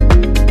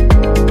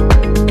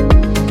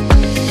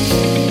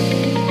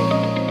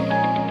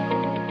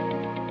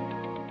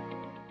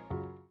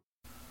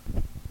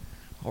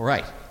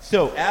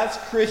So, as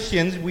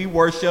Christians, we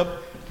worship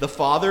the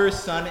Father,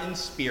 Son, and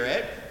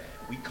Spirit.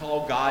 We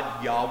call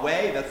God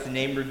Yahweh. That's the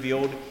name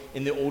revealed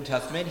in the Old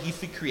Testament. He's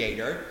the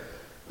creator.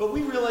 But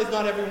we realize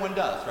not everyone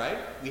does, right?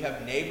 We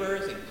have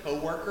neighbors and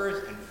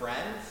coworkers and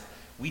friends.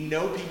 We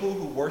know people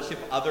who worship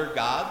other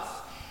gods.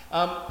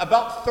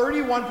 About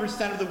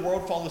 31% of the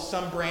world follows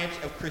some branch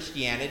of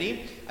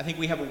Christianity. I think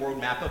we have a world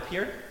map up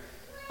here.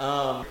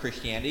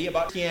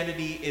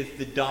 Christianity is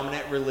the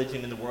dominant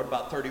religion in the world.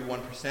 About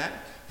 31%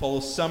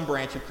 follows some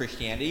branch of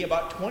Christianity.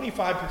 About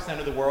 25%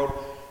 of the world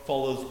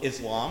follows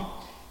Islam.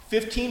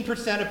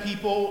 15% of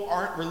people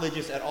aren't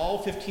religious at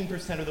all.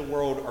 15% of the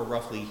world are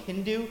roughly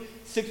Hindu.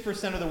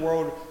 6% of the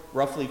world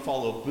roughly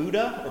follow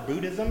Buddha or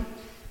Buddhism.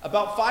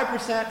 About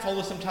 5%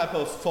 follow some type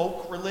of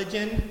folk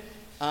religion.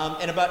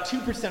 And about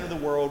 2% of the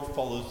world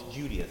follows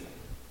Judaism.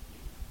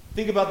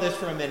 Think about this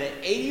for a minute.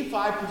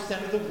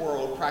 85% of the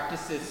world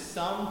practices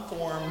some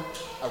form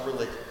of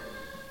religion.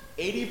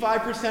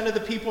 85% of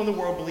the people in the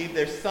world believe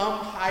there's some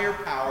higher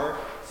power,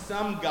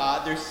 some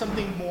God. There's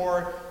something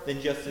more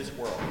than just this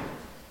world.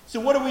 So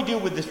what do we do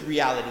with this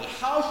reality?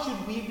 How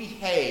should we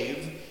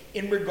behave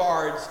in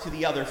regards to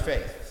the other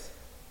faiths?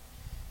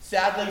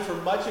 Sadly, for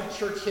much of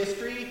church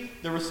history,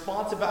 the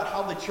response about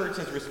how the church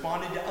has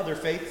responded to other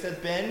faiths has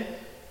been,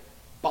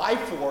 by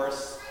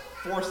force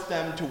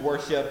them to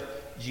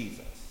worship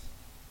Jesus.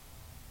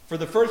 For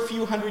the first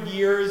few hundred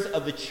years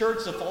of the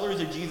church, the followers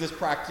of Jesus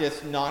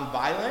practiced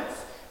nonviolence.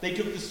 They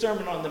took the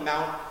Sermon on the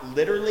Mount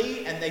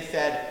literally, and they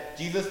said,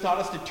 Jesus taught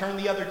us to turn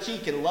the other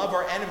cheek and love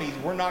our enemies.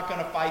 We're not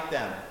going to fight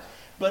them.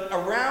 But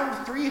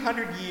around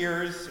 300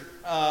 years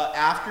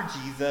after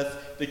Jesus,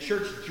 the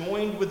church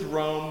joined with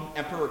Rome.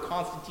 Emperor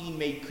Constantine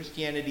made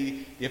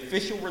Christianity the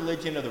official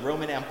religion of the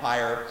Roman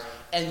Empire,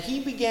 and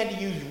he began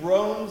to use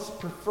Rome's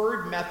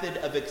preferred method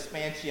of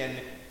expansion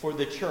for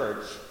the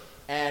church.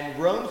 And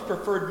Rome's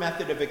preferred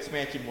method of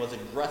expansion was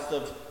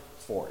aggressive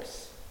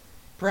force.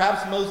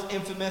 Perhaps most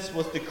infamous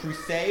was the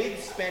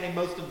Crusades, spanning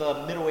most of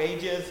the Middle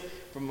Ages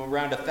from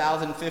around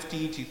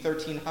 1050 to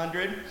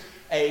 1300.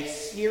 A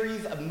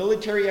series of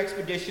military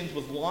expeditions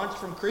was launched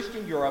from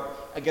Christian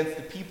Europe against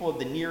the people of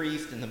the Near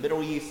East and the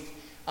Middle East.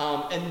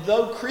 And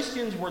though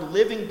Christians were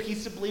living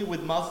peaceably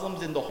with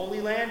Muslims in the Holy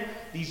Land,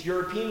 these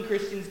European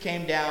Christians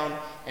came down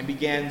and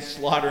began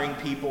slaughtering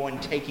people and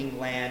taking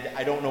land.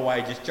 I don't know why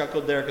I just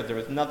chuckled there, because there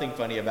was nothing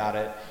funny about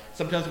it.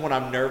 Sometimes when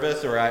I'm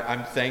nervous or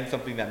I'm saying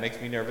something that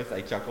makes me nervous,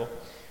 I chuckle.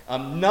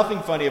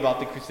 Nothing funny about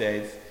the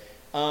Crusades.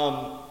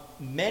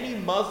 Many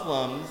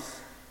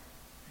Muslims,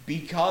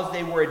 because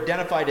they were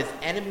identified as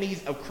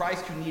enemies of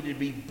Christ who needed to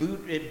be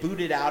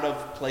booted out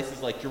of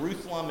places like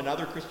Jerusalem and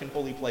other Christian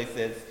holy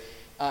places,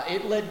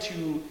 it led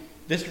to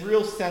this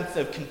real sense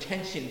of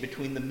contention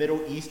between the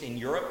Middle East and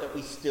Europe that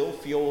we still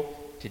feel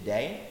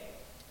today.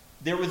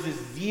 There was this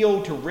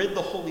zeal to rid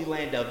the Holy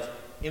Land of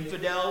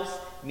infidels,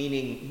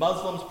 meaning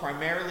Muslims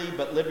primarily,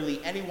 but literally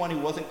anyone who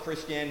wasn't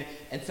Christian,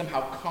 and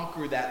somehow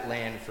conquer that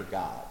land for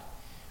God.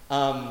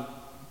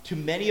 To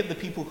many of the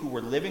people who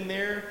were living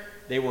there,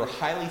 they were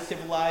highly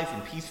civilized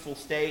and peaceful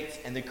states,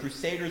 and the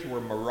Crusaders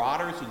were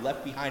marauders who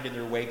left behind in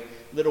their wake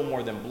little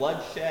more than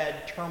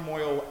bloodshed,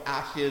 turmoil,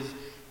 ashes,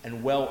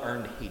 and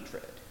well-earned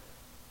hatred.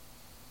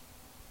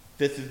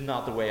 This is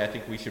not the way I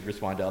think we should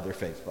respond to other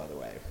faiths, by the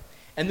way.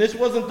 And this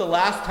wasn't the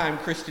last time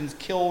Christians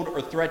killed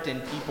or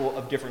threatened people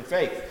of different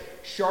faiths.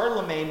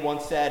 Charlemagne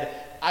once said,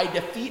 I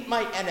defeat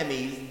my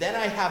enemies, then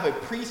I have a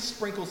priest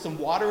sprinkle some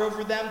water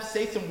over them,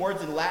 say some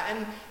words in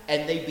Latin,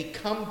 and they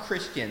become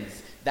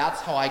Christians.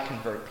 That's how I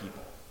convert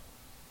people.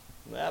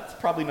 That's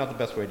probably not the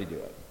best way to do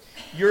it.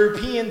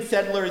 European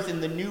settlers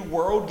in the New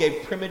World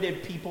gave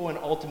primitive people an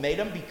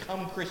ultimatum: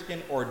 become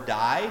Christian or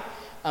die.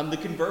 The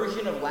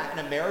conversion of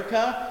Latin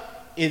America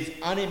is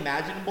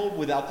unimaginable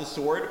without the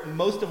sword.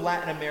 Most of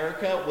Latin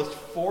America was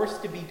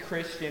forced to be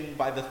Christian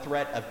by the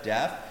threat of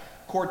death.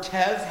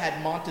 Cortez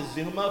had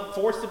Montezuma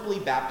forcibly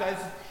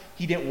baptized.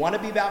 He didn't want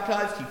to be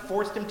baptized. He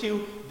forced him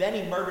to. Then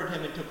he murdered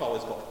him and took all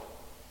his gold.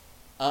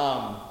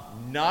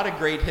 Not a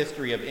great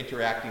history of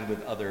interacting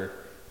with other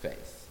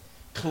faiths.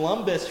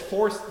 Columbus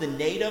forced the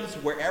natives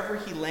wherever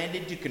he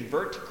landed to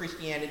convert to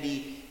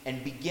Christianity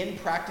and begin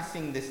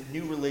practicing this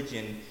new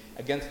religion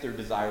against their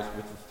desires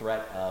with the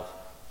threat of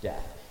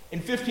death. In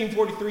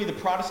 1543, the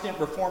Protestant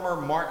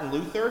reformer Martin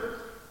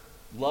Luther,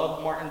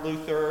 loved Martin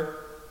Luther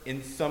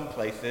in some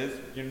places,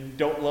 you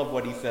don't love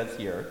what he says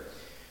here.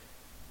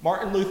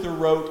 Martin Luther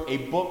wrote a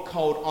book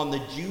called On the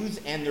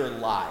Jews and Their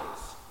Lies.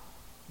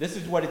 This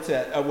is what it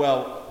said.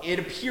 It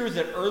appears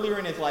that earlier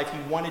in his life he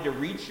wanted to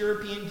reach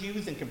European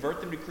Jews and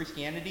convert them to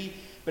Christianity,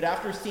 but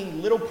after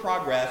seeing little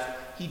progress,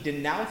 he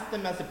denounced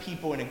them as a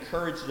people and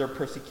encouraged their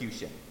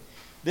persecution.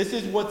 This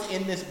is what's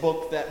in this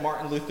book that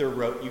Martin Luther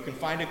wrote. You can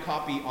find a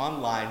copy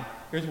online.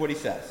 Here's what he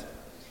says.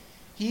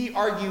 He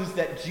argues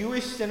that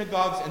Jewish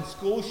synagogues and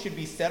schools should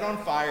be set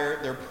on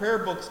fire, their prayer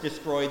books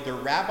destroyed, their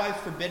rabbis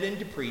forbidden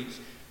to preach,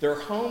 their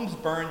homes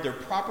burned, their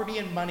property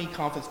and money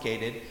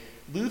confiscated.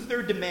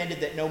 Luther demanded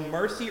that no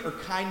mercy or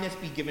kindness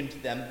be given to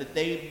them, that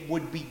they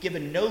would be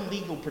given no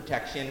legal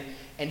protection,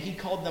 and he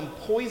called them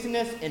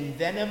poisonous and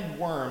venom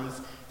worms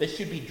that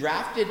should be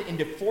drafted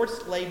into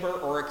forced labor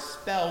or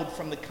expelled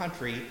from the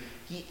country.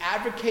 He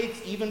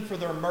advocates even for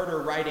their murder,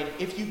 writing,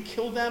 "If you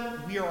kill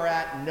them, we are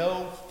at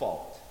no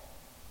fault."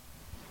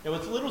 Now,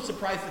 it's a little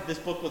surprised that this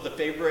book was a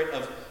favorite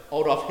of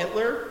Adolf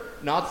Hitler.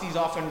 Nazis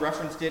often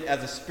referenced it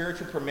as a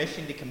spiritual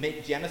permission to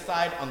commit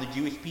genocide on the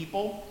Jewish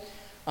people.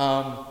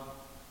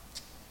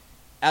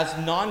 As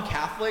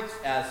non-Catholics,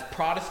 as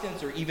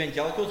Protestants or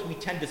evangelicals, we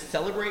tend to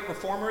celebrate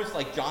reformers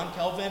like John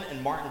Calvin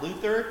and Martin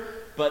Luther,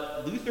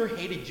 but Luther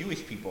hated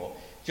Jewish people.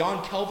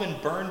 John Calvin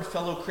burned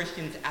fellow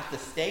Christians at the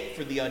stake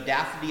for the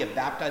audacity of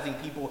baptizing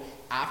people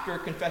after a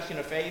confession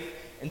of faith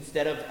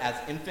instead of as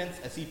infants,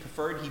 as he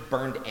preferred. He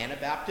burned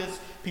Anabaptists,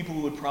 people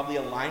who would probably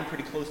align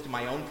pretty close to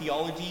my own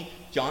theology.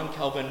 John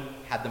Calvin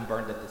had them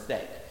burned at the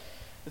stake.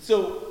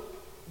 So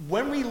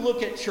when we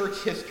look at church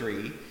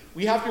history,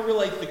 we have to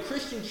realize the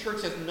Christian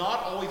church has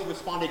not always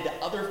responded to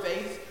other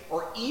faiths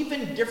or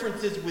even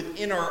differences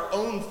within our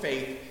own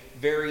faith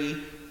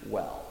very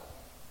well.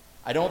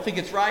 I don't think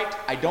it's right.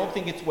 I don't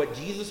think it's what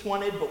Jesus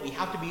wanted, but we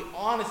have to be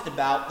honest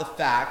about the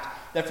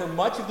fact that for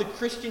much of the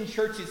Christian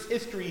church's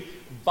history,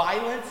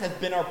 violence has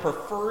been our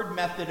preferred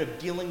method of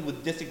dealing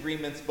with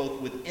disagreements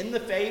both within the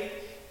faith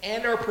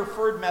and our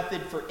preferred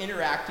method for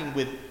interacting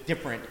with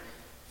different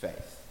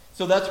faiths.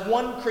 So that's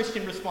one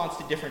Christian response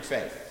to different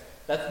faiths.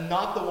 That's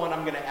not the one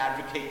I'm going to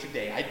advocate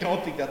today. I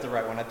don't think that's the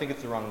right one. I think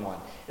it's the wrong one.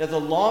 It has a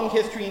long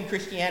history in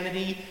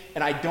Christianity,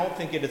 and I don't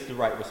think it is the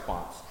right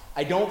response.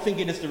 I don't think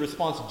it is the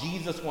response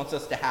Jesus wants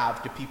us to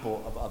have to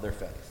people of other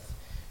faiths.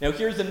 Now,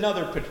 here's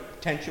another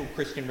potential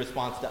Christian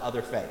response to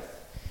other faiths.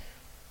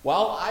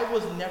 While I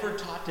was never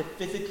taught to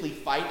physically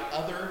fight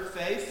other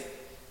faiths,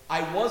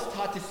 I was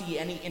taught to see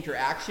any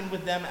interaction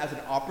with them as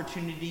an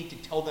opportunity to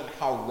tell them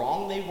how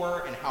wrong they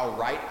were and how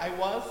right I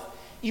was.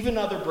 Even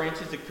other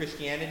branches of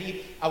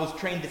Christianity, I was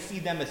trained to see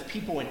them as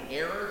people in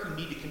error who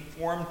need to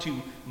conform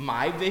to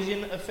my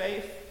vision of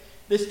faith.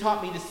 This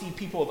taught me to see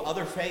people of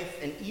other faiths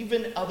and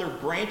even other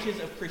branches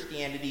of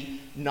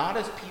Christianity not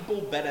as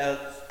people but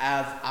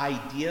as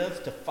ideas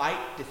to fight,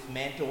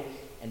 dismantle,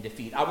 and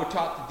defeat. I was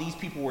taught that these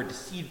people were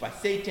deceived by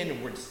Satan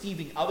and were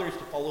deceiving others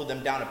to follow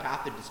them down a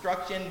path of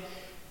destruction.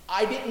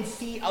 I didn't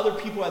see other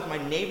people as my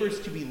neighbors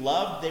to be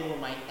loved. They were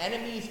my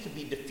enemies to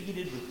be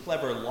defeated with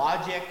clever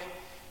logic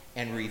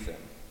and reason.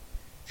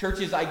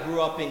 Churches I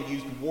grew up in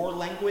used war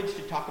language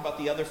to talk about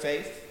the other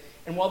faiths,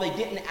 and while they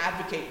didn't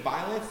advocate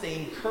violence, they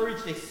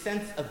encouraged a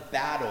sense of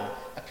battle,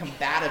 a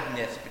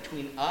combativeness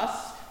between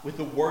us with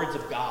the words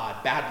of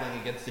God, battling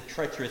against the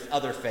treacherous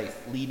other faiths,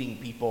 leading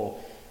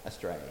people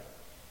astray.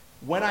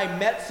 When I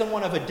met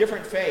someone of a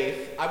different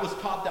faith, I was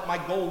taught that my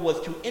goal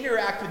was to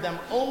interact with them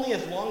only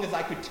as long as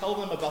I could tell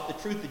them about the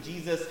truth of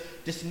Jesus,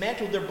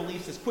 dismantle their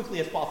beliefs as quickly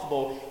as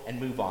possible, and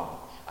move on.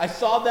 I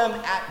saw them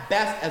at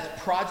best as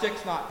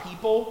projects, not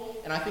people,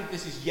 and I think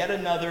this is yet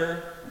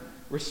another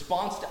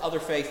response to other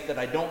faiths that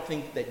I don't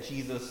think that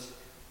Jesus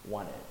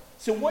wanted.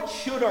 So what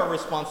should our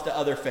response to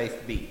other faiths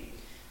be?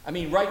 I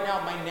mean, right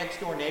now, my next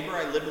door neighbor,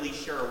 I literally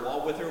share a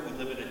wall with her, we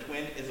live in a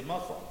twin, is a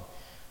Muslim.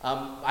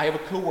 I have a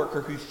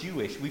coworker who's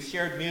Jewish. We've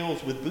shared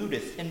meals with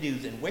Buddhists,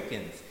 Hindus, and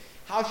Wiccans.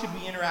 How should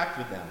we interact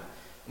with them?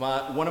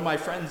 One of my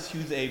friends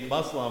who's a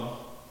Muslim,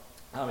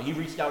 he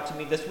reached out to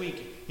me this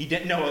week. He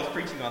didn't know I was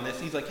preaching on this.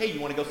 He's like, hey,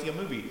 you want to go see a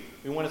movie?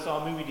 We want to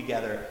saw a movie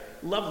together.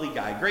 Lovely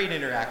guy, great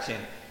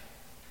interaction.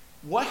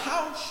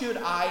 How should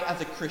I,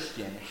 as a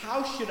Christian,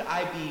 how should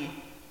I be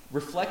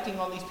reflecting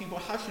on these people?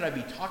 How should I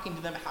be talking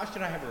to them? How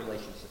should I have a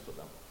relationship with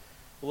them?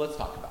 Well, let's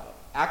talk about it.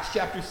 Acts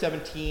chapter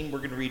 17, we're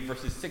going to read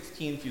verses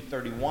 16 through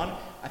 31.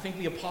 I think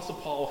the Apostle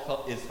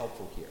Paul is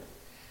helpful here.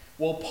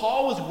 While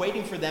Paul was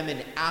waiting for them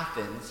in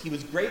Athens, he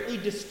was greatly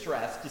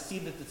distressed to see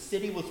that the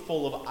city was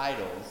full of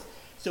idols.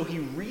 So he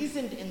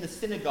reasoned in the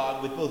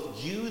synagogue with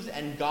both Jews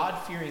and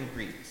God-fearing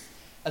Greeks,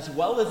 as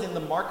well as in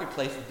the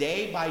marketplace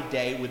day by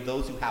day with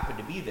those who happened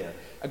to be there.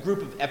 A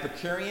group of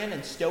Epicurean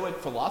and Stoic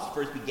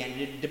philosophers began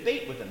to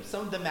debate with him.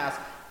 Some of them asked,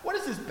 what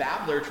is this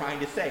babbler trying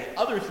to say?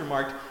 Others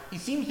remarked, he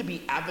seems to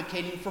be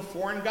advocating for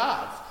foreign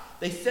gods.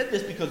 They said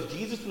this because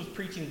Jesus was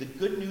preaching the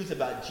good news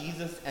about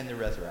Jesus and the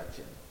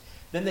resurrection.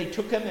 Then they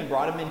took him and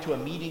brought him into a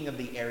meeting of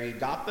the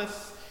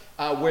Areopagus,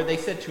 where they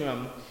said to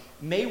him,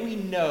 may we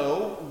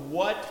know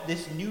what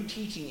this new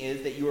teaching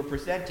is that you are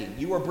presenting?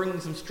 You are bringing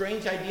some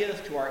strange ideas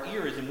to our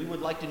ears, and we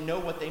would like to know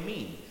what they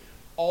mean.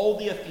 All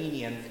the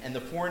Athenians and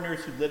the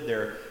foreigners who lived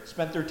there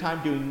spent their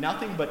time doing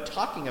nothing but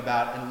talking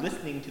about and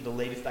listening to the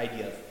latest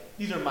ideas.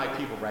 These are my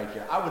people right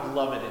here. I would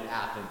love it in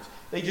Athens.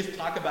 They just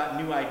talk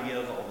about new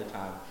ideas all the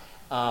time.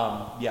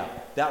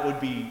 That would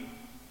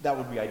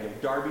be ideal.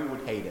 Darby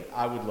would hate it.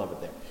 I would love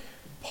it there.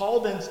 Paul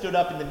then stood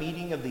up in the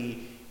meeting of the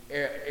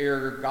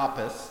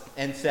Areopagus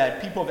and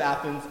said, people of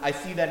Athens, I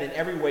see that in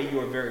every way you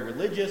are very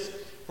religious,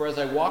 for as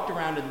I walked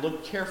around and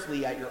looked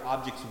carefully at your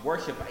objects of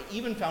worship, I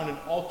even found an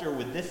altar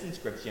with this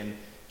inscription,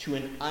 to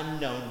an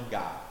unknown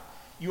God.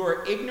 You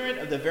are ignorant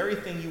of the very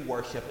thing you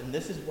worship, and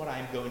this is what I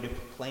am going to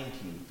proclaim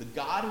to you. The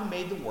God who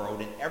made the world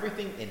and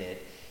everything in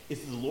it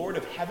is the Lord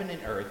of heaven and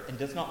earth and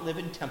does not live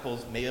in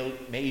temples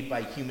made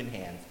by human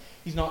hands.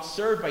 He's not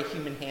served by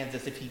human hands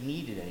as if he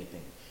needed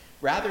anything.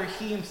 Rather,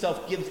 he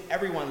himself gives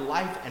everyone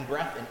life and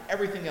breath and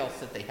everything else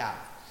that they have.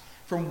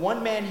 From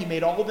one man he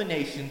made all the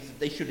nations that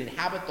they should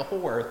inhabit the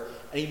whole earth,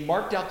 and he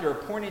marked out their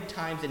appointed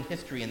times in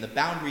history and the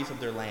boundaries of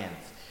their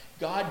lands.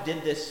 God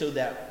did this so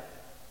that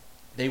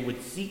they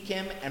would seek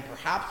him and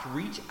perhaps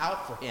reach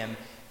out for him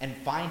and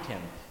find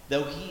him,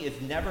 though he is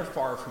never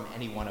far from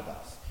any one of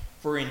us.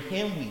 For in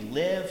him we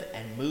live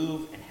and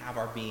move and have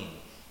our being.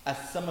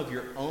 As some of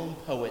your own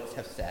poets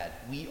have said,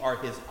 we are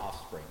his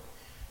offspring.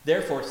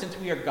 Therefore, since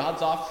we are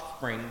God's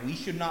offspring, we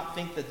should not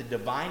think that the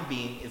divine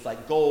being is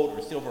like gold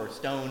or silver or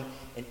stone,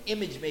 an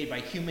image made by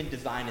human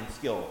design and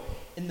skill.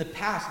 In the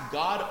past,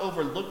 God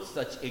overlooked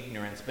such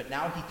ignorance, but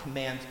now he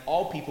commands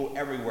all people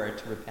everywhere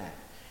to repent.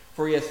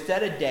 For he has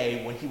set a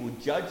day when he will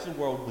judge the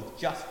world with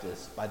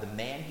justice by the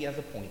man he has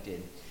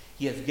appointed.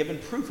 He has given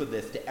proof of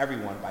this to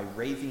everyone by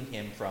raising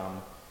him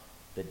from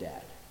the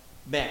dead.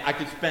 Man, I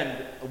could spend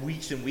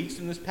weeks and weeks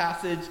in this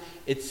passage.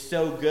 It's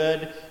so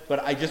good,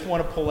 but I just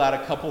want to pull out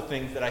a couple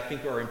things that I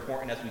think are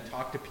important as we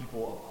talk to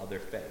people of other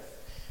faiths.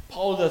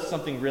 Paul does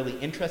something really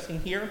interesting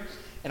here,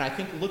 and I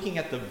think looking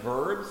at the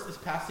verbs this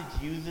passage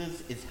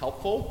uses is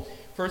helpful.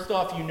 First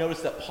off, you notice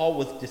that Paul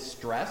was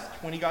distressed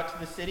when he got to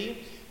the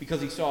city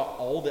because he saw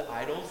all the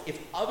idols. If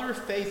other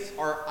faiths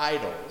are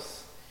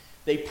idols,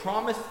 they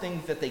promise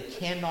things that they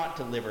cannot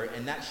deliver,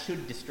 and that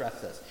should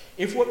distress us.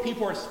 If what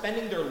people are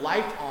spending their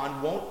life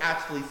on won't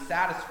actually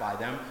satisfy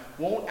them,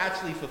 won't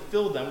actually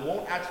fulfill them,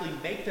 won't actually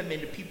make them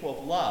into people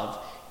of love,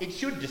 it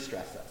should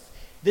distress us.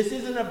 This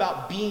isn't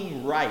about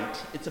being right.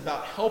 It's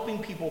about helping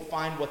people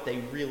find what they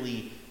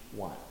really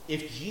want.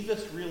 If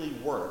Jesus really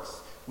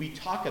works, we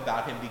talk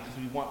about him because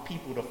we want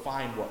people to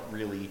find what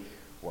really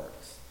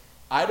works.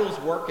 Idols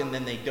work and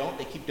then they don't.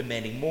 They keep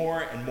demanding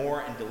more and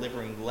more and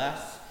delivering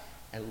less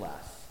and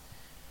less.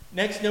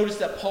 Next, notice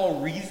that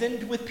Paul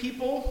reasoned with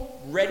people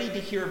ready to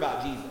hear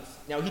about Jesus.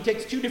 Now, he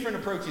takes two different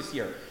approaches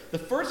here. The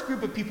first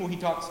group of people he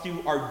talks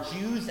to are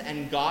Jews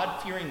and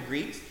God-fearing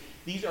Greeks.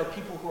 These are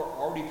people who are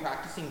already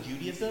practicing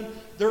Judaism.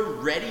 They're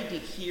ready to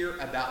hear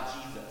about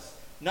Jesus.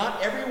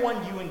 Not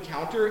everyone you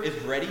encounter is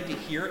ready to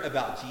hear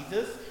about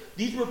Jesus.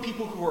 These were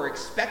people who were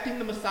expecting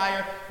the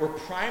Messiah, were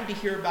primed to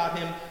hear about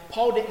him.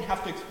 Paul didn't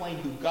have to explain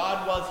who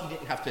God was. He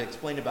didn't have to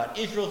explain about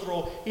Israel's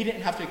role. He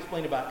didn't have to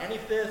explain about any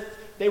of this.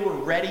 They were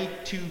ready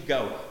to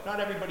go. Not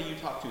everybody you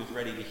talk to is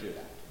ready to hear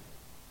that.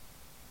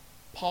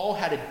 Paul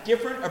had a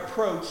different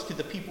approach to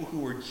the people who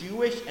were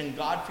Jewish and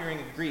God-fearing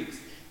Greeks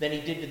than he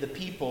did to the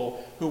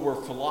people who were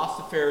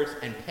philosophers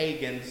and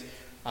pagans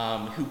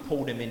who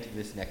pulled him into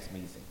this next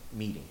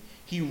meeting.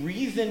 He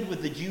reasoned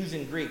with the Jews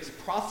and Greeks,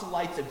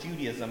 proselytes of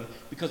Judaism,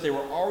 because they were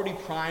already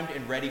primed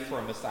and ready for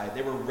a Messiah.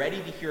 They were ready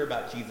to hear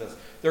about Jesus.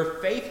 Their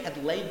faith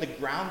had laid the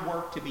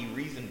groundwork to be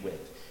reasoned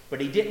with, but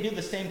he didn't do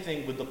the same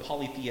thing with the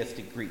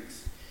polytheistic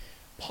Greeks.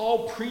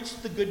 Paul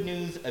preached the good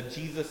news of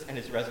Jesus and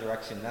his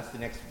resurrection. That's the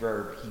next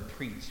verb, he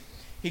preached.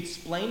 He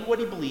explained what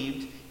he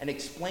believed and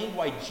explained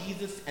why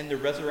Jesus and the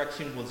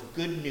resurrection was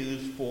good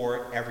news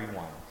for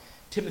everyone.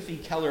 Timothy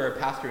Keller, a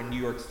pastor in New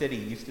York City,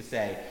 used to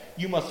say,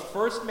 you must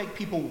first make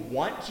people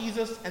want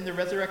Jesus and the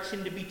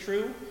resurrection to be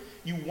true.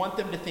 You want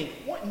them to think,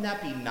 wouldn't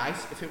that be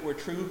nice if it were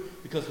true?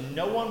 Because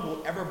no one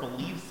will ever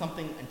believe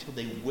something until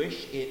they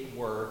wish it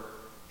were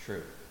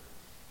true.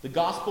 The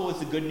gospel is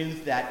the good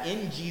news that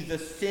in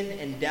Jesus, sin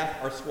and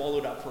death are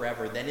swallowed up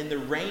forever. That in the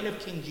reign of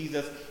King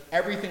Jesus,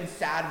 everything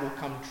sad will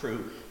come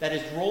true. That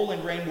his rule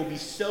and reign will be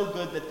so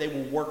good that they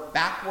will work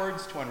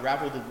backwards to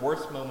unravel the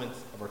worst moments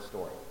of our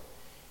story.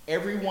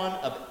 Everyone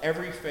of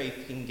every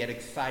faith can get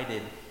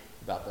excited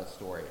about that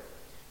story.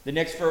 The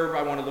next verb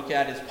I want to look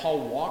at is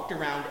Paul walked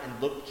around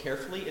and looked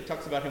carefully. It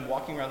talks about him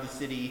walking around the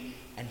city,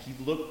 and he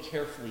looked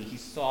carefully. He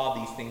saw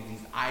these things,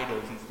 these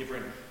idols, these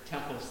different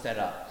temples set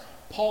up.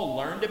 Paul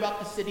learned about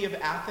the city of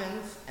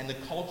Athens and the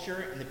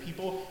culture and the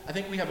people. I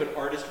think we have an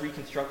artist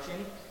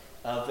reconstruction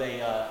of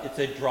it's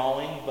a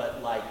drawing,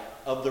 but like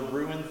of the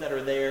ruins that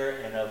are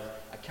there and of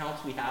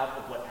accounts we have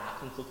of what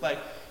Athens looked like.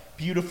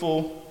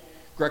 Beautiful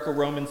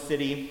Greco-Roman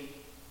city,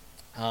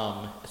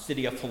 a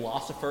city of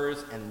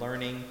philosophers and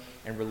learning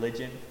and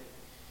religion.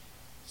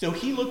 So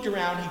he looked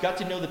around, he got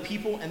to know the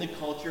people and the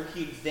culture,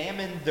 he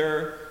examined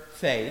their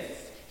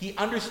faith, he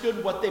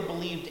understood what they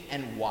believed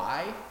and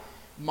why.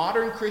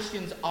 Modern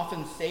Christians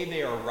often say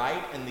they are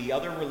right and the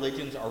other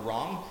religions are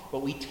wrong,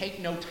 but we take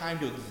no time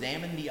to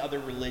examine the other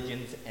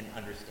religions and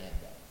understand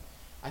them.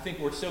 I think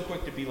we're so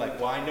quick to be like,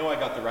 well, I know I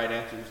got the right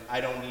answers. I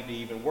don't need to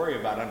even worry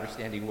about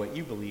understanding what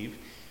you believe.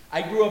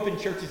 I grew up in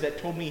churches that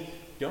told me,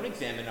 don't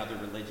examine other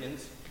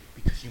religions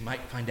because you might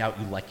find out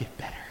you like it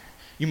better.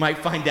 You might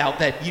find out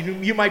that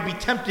you might be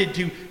tempted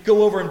to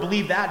go over and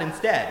believe that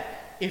instead.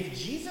 If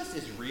Jesus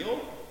is real,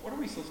 what are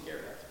we so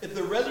scared of? If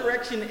the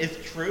resurrection is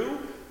true,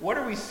 what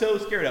are we so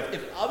scared of?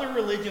 If other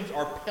religions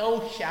are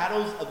pale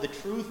shadows of the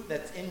truth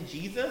that's in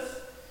Jesus,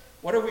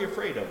 What are we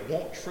afraid of?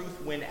 Won't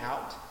truth win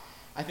out?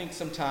 I think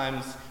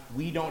sometimes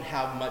we don't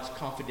have much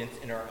confidence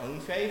in our own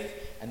faith,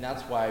 and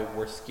that's why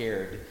we're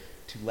scared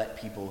to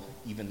let people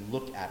even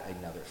look at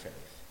another faith.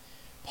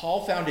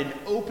 Paul found an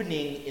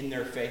opening in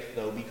their faith,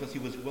 though, because he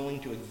was willing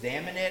to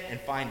examine it and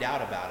find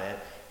out about it.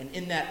 And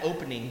in that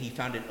opening, he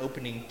found an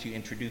opening to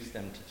introduce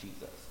them to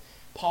Jesus.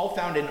 Paul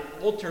found an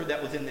altar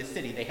that was in this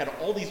city. They had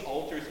all these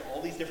altars to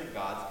all these different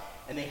gods,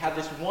 and they had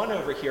this one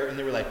over here, and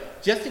they were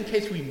like, just in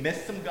case we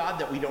miss some God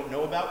that we don't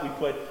know about, we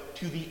put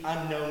to the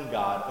unknown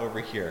God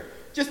over here.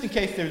 Just in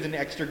case there's an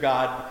extra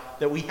God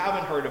that we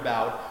haven't heard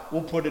about,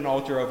 we'll put an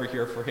altar over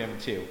here for him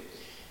too.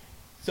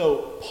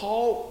 So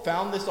Paul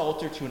found this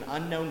altar to an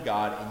unknown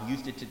God and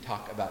used it to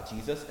talk about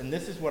Jesus, and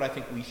this is what I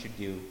think we should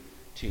do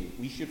too.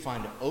 We should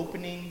find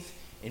openings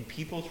in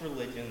people's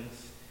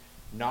religions,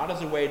 not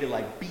as a way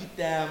to beat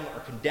them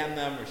or condemn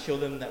them or show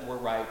them that we're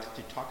right,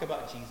 to talk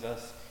about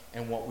Jesus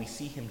and what we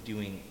see him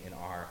doing in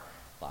our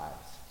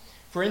lives.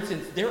 For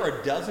instance, there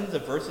are dozens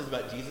of verses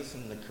about Jesus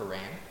in the Quran.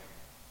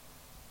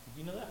 Did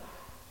you know that?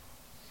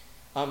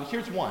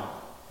 Here's one.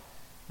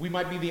 We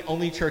might be the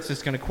only church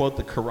that's going to quote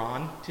the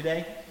Quran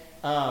today.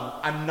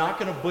 I'm not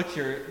going to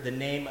butcher the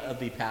name of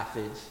the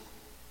passage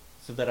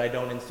so that I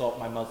don't insult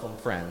my Muslim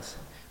friends.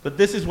 But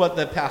this is what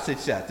the passage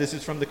says. This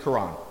is from the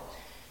Quran.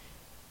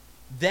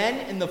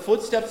 Then, in the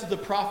footsteps of the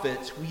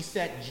prophets, we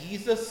sent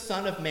Jesus,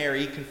 son of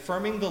Mary,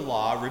 confirming the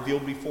law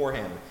revealed before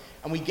him.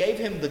 And we gave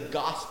him the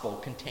gospel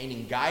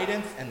containing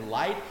guidance and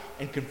light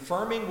and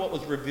confirming what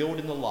was revealed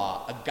in the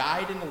law, a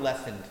guide and a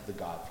lesson to the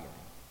God-fearing.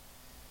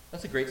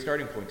 That's a great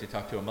starting point to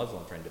talk to a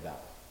Muslim friend about.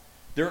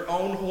 Their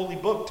own holy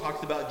book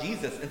talks about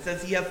Jesus and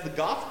says he has the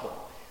gospel.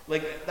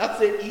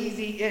 That's an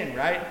easy in,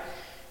 right?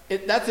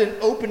 That's an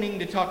opening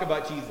to talk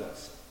about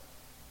Jesus.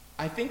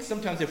 I think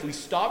sometimes if we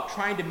stop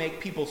trying to make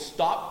people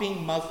stop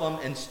being Muslim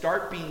and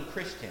start being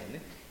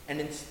Christian,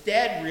 and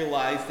instead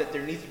realize that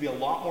there needs to be a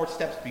lot more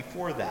steps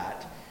before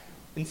that,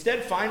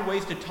 instead find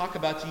ways to talk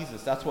about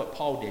Jesus. That's what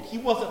Paul did. He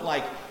wasn't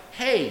like,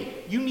 hey,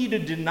 you need to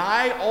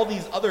deny all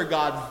these other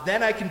gods,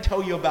 then I can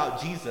tell you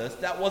about Jesus.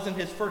 That wasn't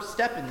his first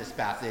step in this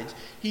passage.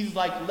 He's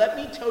like, let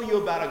me tell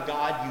you about a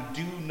God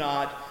you do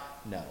not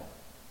know.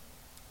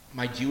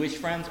 My Jewish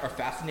friends are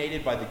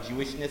fascinated by the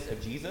Jewishness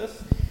of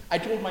Jesus. I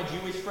told my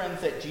Jewish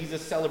friends that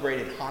Jesus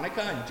celebrated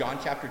Hanukkah in John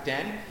chapter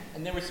 10,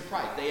 and they were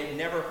surprised. They had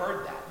never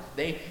heard that.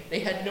 They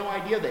had no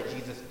idea that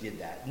Jesus did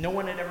that. No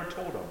one had ever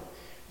told them.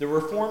 The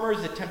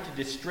reformers attempted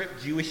to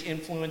strip Jewish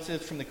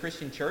influences from the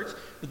Christian church,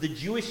 but the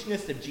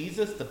Jewishness of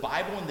Jesus, the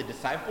Bible, and the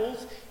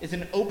disciples is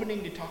an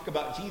opening to talk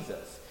about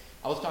Jesus.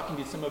 I was talking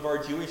to some of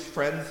our Jewish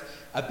friends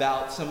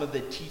about some of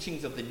the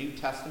teachings of the New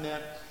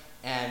Testament,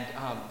 and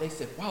they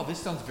said, wow, this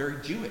sounds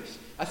very Jewish.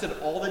 I said,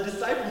 all the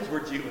disciples were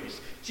Jewish.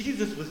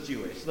 Jesus was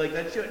Jewish.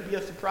 That shouldn't be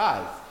a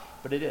surprise,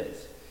 but it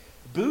is.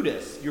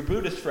 Buddhists, your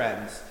Buddhist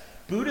friends,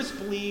 Buddhists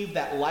believe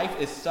that life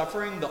is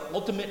suffering. The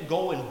ultimate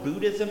goal in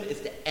Buddhism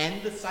is to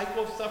end the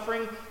cycle of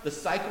suffering, the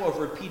cycle of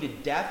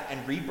repeated death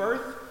and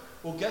rebirth.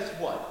 Well, guess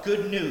what?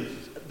 Good news.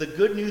 The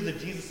good news of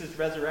Jesus'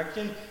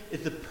 resurrection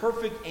is the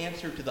perfect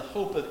answer to the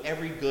hope of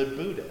every good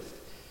Buddhist.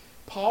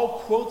 Paul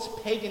quotes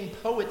pagan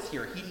poets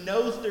here. He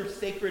knows their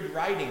sacred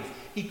writings.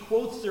 He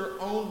quotes their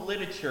own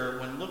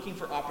literature when looking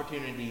for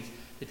opportunities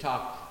to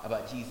talk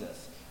about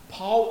Jesus.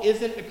 Paul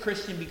isn't a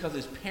Christian because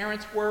his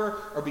parents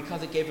were or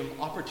because it gave him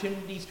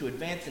opportunities to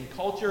advance in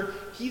culture.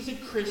 He's a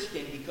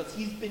Christian because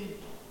he's been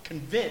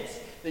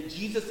convinced that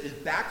Jesus is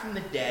back from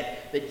the dead,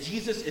 that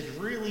Jesus is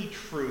really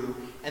true,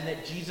 and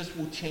that Jesus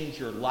will change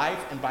your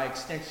life and by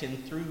extension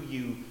through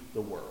you,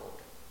 the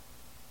world.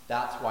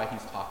 That's why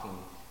he's talking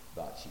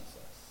about Jesus.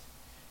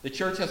 The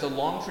church has a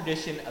long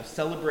tradition of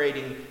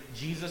celebrating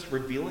Jesus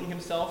revealing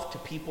himself to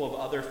people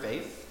of other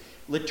faiths.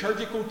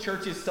 Liturgical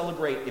churches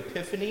celebrate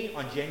Epiphany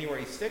on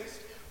January 6th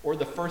or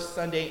the first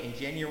Sunday in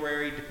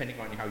January, depending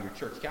on how your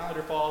church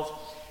calendar falls.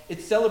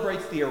 It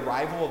celebrates the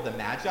arrival of the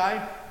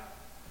Magi.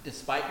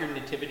 Despite your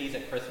nativities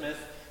at Christmas,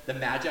 the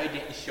Magi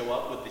didn't show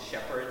up with the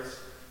shepherds,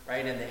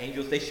 right, and the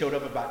angels. They showed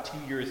up about 2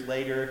 years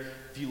later.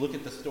 If you look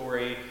at the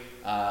story,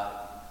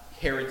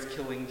 Herod's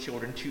killing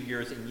children 2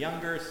 years and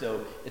younger,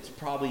 so it's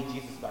probably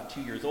Jesus about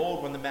 2 years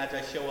old when the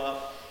Magi show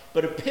up.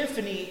 But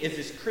Epiphany is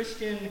this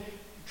Christian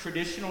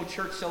traditional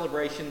church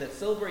celebration that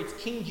celebrates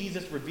King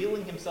Jesus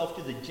revealing himself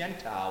to the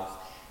Gentiles,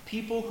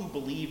 people who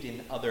believed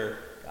in other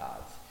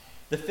gods.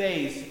 The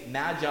phrase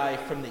Magi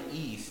from the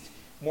east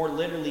more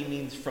literally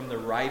means from the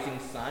rising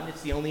sun.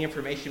 It's the only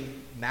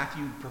information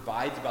Matthew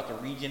provides about the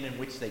region in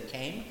which they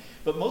came.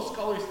 But most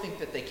scholars think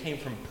that they came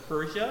from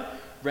Persia,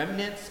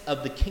 remnants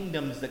of the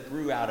kingdoms that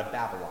grew out of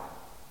Babylon.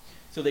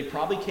 So they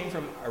probably came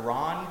from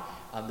Iran,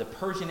 the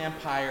Persian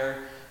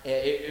Empire.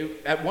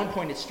 At one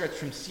point, it stretched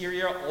from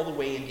Syria all the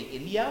way into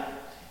India.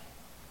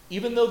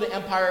 Even though the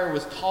empire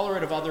was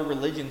tolerant of other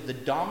religions, the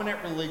dominant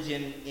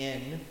religion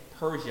in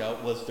Persia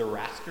was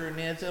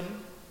Zoroastrianism.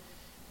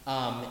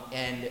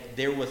 And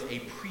there was a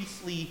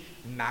priestly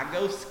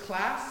magos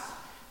class.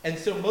 And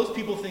so most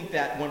people think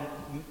that when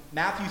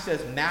Matthew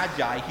says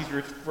magi, he's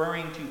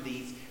referring to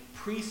these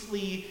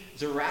priestly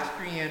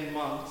Zoroastrian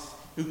monks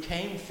who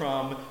came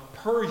from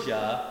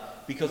Persia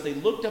because they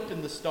looked up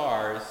in the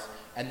stars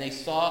and they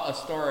saw a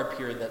star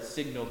appear that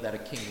signaled that a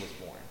king was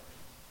born.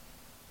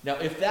 Now,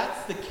 if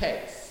that's the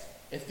case,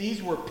 if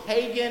these were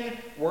pagan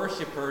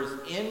worshipers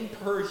in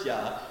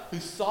Persia who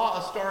saw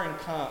a star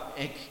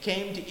and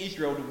came to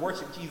Israel to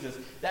worship Jesus,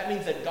 that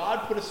means that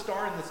God put a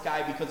star in the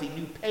sky because he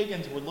knew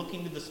pagans were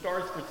looking to the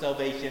stars for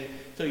salvation,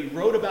 so he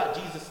wrote about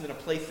Jesus in a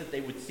place that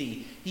they would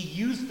see. He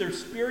used their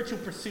spiritual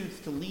pursuits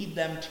to lead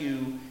them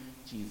to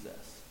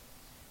Jesus.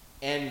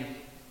 And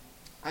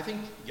I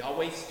think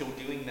Yahweh's still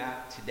doing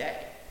that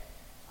today.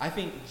 I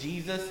think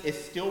Jesus is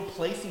still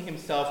placing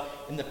himself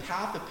in the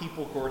path of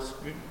people who are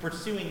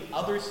pursuing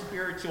other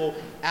spiritual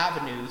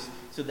avenues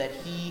so that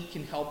he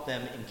can help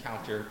them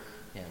encounter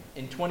him.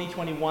 In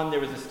 2021, there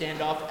was a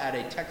standoff at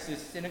a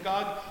Texas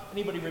synagogue.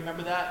 Anybody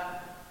remember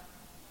that?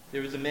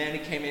 There was a man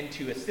who came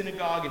into a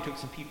synagogue and took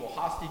some people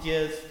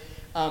hostages.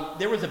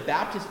 There was a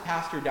Baptist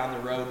pastor down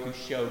the road who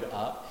showed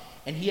up,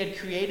 and he had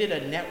created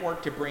a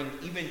network to bring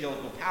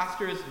evangelical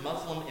pastors,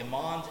 Muslim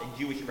imams, and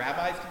Jewish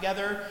rabbis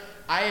together.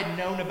 I had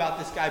known about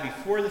this guy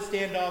before the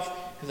standoff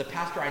because a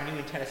pastor I knew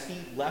in Tennessee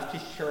left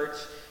his church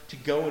to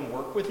go and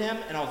work with him.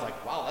 And I was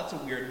like, wow, that's a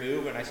weird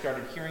move. And I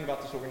started hearing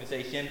about this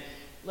organization.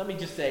 Let me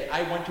just say,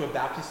 I went to a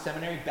Baptist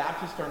seminary.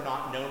 Baptists are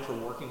not known for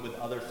working with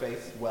other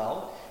faiths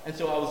well. And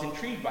so I was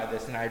intrigued by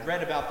this, and I had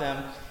read about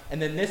them.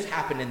 And then this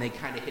happened, and they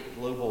kind of hit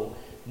global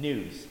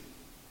news.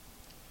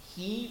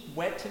 He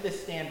went to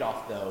this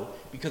standoff, though,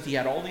 because he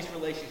had all these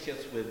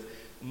relationships with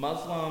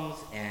Muslims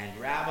and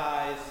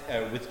rabbis,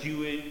 with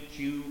Jewish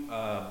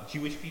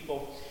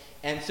people.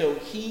 And so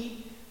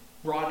he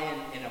brought in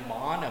an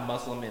imam, a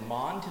Muslim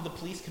imam, to the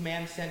police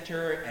command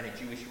center and a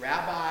Jewish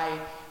rabbi.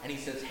 And he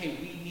says, hey,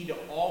 we need to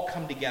all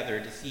come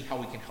together to see how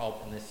we can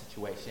help in this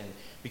situation,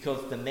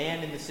 because the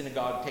man in the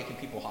synagogue taking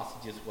people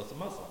hostages was a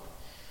Muslim.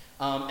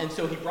 And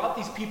so he brought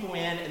these people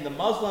in, and the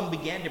Muslim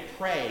began to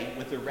pray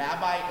with the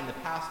rabbi and the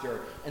pastor,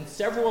 and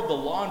several of the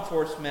law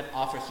enforcement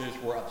officers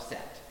were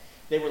upset.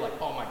 They were like,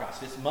 oh my gosh,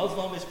 this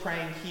Muslim is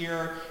praying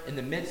here in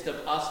the midst of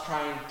us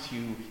trying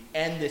to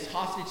end this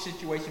hostage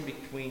situation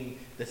between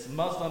this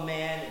Muslim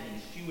man and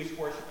these Jewish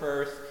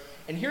worshipers.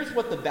 And here's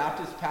what the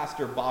Baptist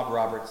pastor Bob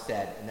Roberts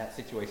said in that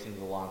situation to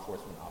the law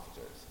enforcement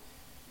officers.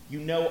 You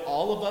know,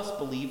 all of us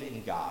believe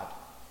in God.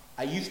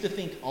 I used to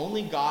think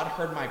only God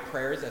heard my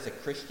prayers as a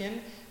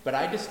Christian, but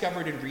I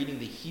discovered in reading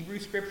the Hebrew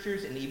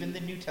scriptures and even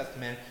the New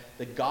Testament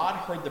that God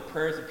heard the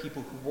prayers of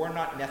people who were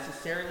not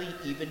necessarily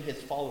even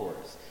his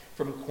followers.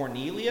 From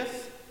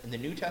Cornelius in the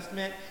New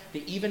Testament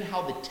to even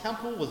how the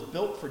temple was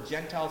built for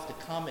Gentiles to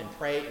come and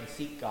pray and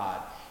seek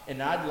God.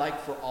 And I'd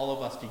like for all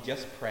of us to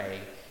just pray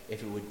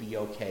if it would be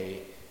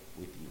okay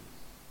with you.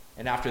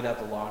 And after that,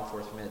 the law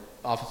enforcement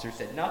officer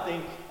said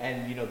nothing,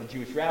 and the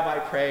Jewish rabbi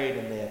prayed,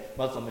 and the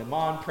Muslim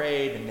imam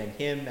prayed, and then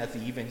him as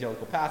the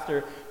evangelical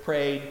pastor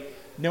prayed.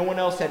 No one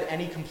else had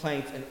any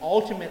complaints, and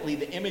ultimately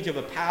the image of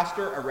a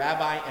pastor, a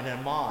rabbi, and an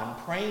imam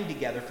praying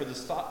together for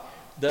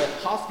the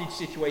hostage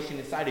situation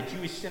inside a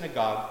Jewish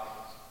synagogue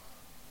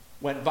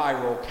went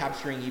viral,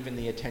 capturing even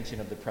the attention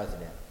of the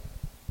president.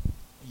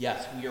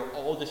 Yes, we are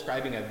all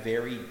describing a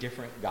very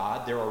different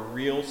God. There are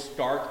real,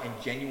 stark, and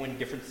genuine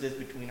differences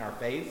between our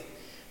faiths,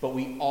 but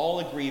we all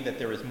agree that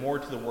there is more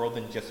to the world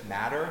than just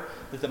matter,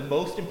 that the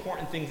most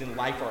important things in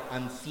life are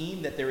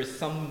unseen, that there is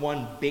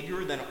someone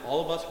bigger than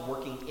all of us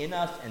working in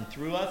us and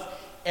through us.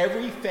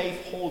 Every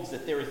faith holds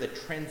that there is a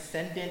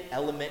transcendent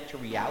element to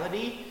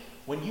reality.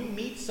 When you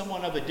meet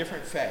someone of a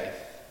different faith,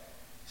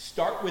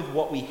 start with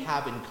what we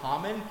have in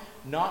common,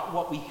 not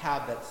what we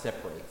have that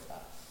separates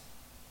us.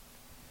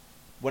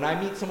 When I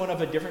meet someone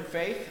of a different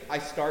faith, I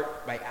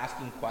start by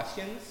asking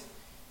questions.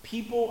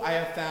 People I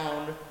have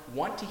found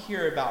want to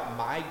hear about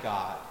my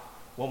God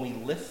when we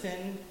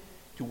listen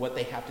to what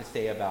they have to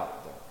say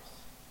about theirs.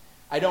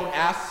 I don't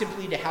ask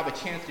simply to have a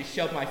chance to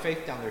shove my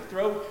faith down their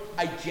throat.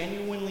 I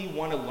genuinely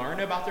want to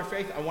learn about their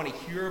faith. I want to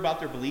hear about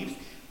their beliefs.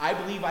 I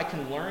believe I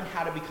can learn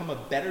how to become a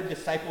better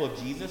disciple of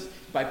Jesus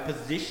by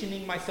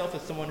positioning myself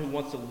as someone who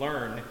wants to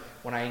learn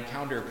when I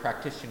encounter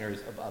practitioners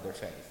of other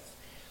faiths.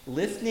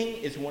 Listening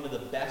is one of the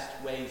best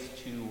ways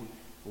to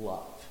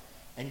love.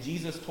 And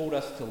Jesus told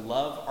us to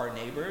love our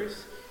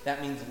neighbors.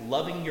 That means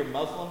loving your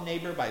Muslim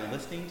neighbor by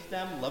listening to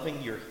them,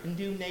 loving your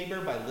Hindu neighbor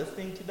by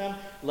listening to them,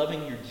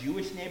 loving your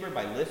Jewish neighbor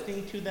by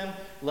listening to them,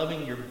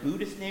 loving your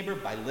Buddhist neighbor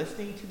by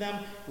listening to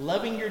them.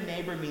 Loving your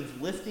neighbor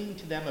means listening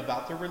to them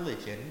about their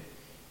religion,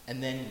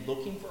 and then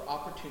looking for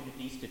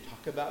opportunities to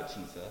talk about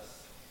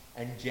Jesus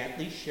and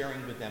gently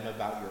sharing with them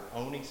about your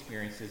own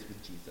experiences with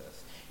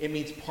Jesus. It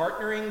means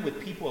partnering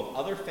with people of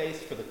other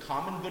faiths for the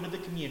common good of the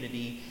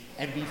community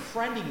and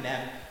befriending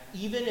them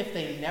even if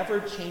they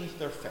never change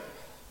their faith.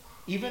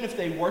 Even if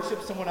they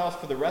worship someone else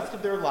for the rest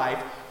of their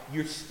life,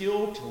 you're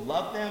still to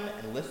love them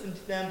and listen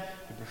to them,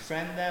 to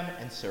befriend them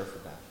and serve for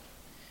them.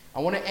 I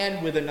want to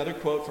end with another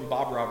quote from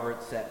Bob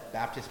Roberts, that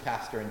Baptist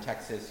pastor in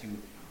Texas who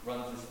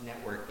runs this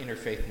network,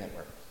 Interfaith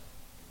Network.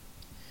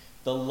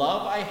 The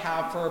love I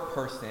have for a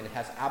person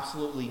has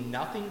absolutely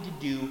nothing to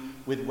do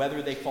with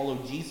whether they follow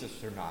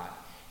Jesus or not.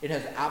 It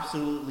has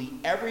absolutely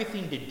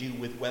everything to do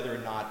with whether or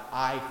not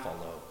I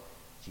follow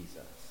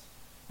Jesus.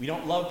 We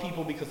don't love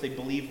people because they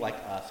believe like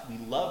us. We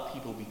love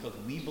people because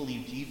we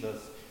believe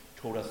Jesus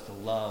told us to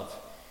love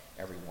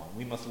everyone.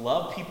 We must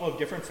love people of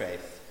different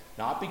faiths,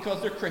 not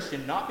because they're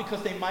Christian, not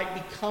because they might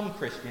become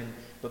Christian,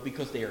 but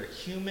because they are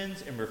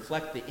humans and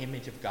reflect the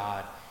image of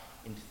God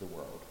into the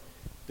world.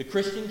 The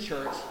Christian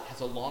church has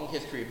a long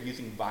history of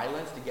using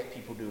violence to get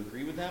people to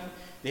agree with them.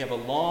 They have a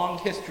long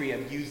history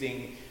of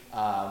using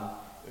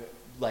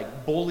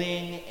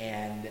bullying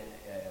and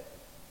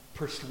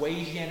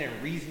persuasion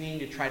and reasoning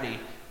to try to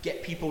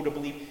get people to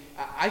believe.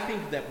 I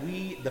think that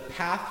the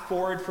path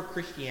forward for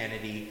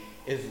Christianity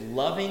is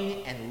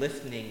loving and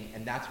listening,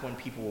 and that's when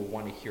people will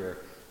want to hear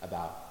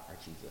about our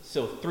Jesus.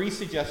 So 3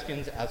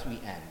 suggestions as we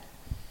end.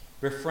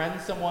 Befriend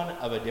someone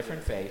of a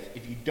different faith.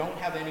 If you don't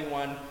have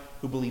anyone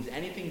who believes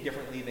anything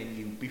differently than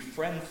you,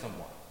 befriend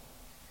someone.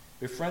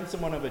 Befriend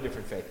someone of a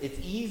different faith. It's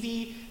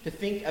easy to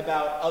think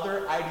about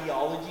other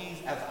ideologies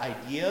as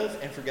ideas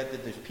and forget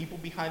that there's people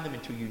behind them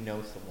until you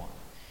know someone.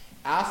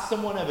 Ask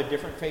someone of a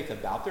different faith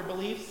about their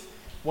beliefs.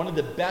 One of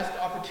the best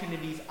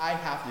opportunities I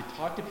have to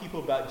talk to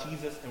people about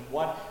Jesus and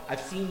what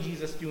I've seen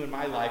Jesus do in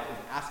my life is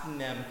asking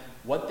them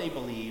what they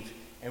believe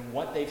and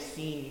what they've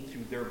seen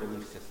through their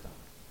belief system.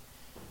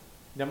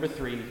 Number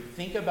 3,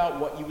 think about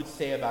what you would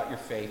say about your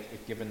faith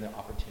if given the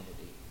opportunity.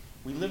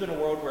 We live in a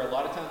world where a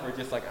lot of times we're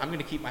just like, I'm going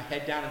to keep my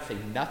head down and say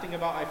nothing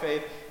about my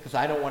faith because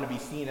I don't want to be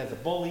seen as a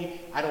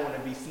bully. I don't want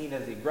to be seen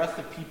as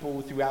aggressive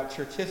people throughout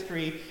church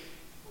history.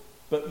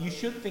 But you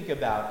should think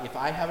about, if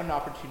I have an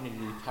opportunity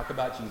to talk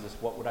about Jesus,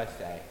 what would I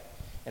say?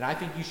 And I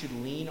think you should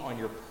lean on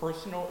your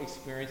personal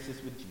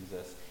experiences with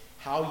Jesus,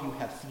 how you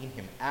have seen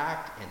him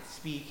act and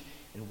speak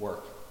and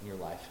work in your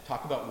life.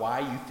 Talk about why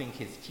you think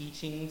his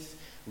teachings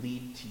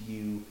lead to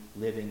you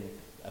living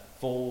a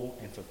full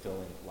and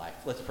fulfilling life.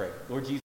 Let's pray. Lord Jesus,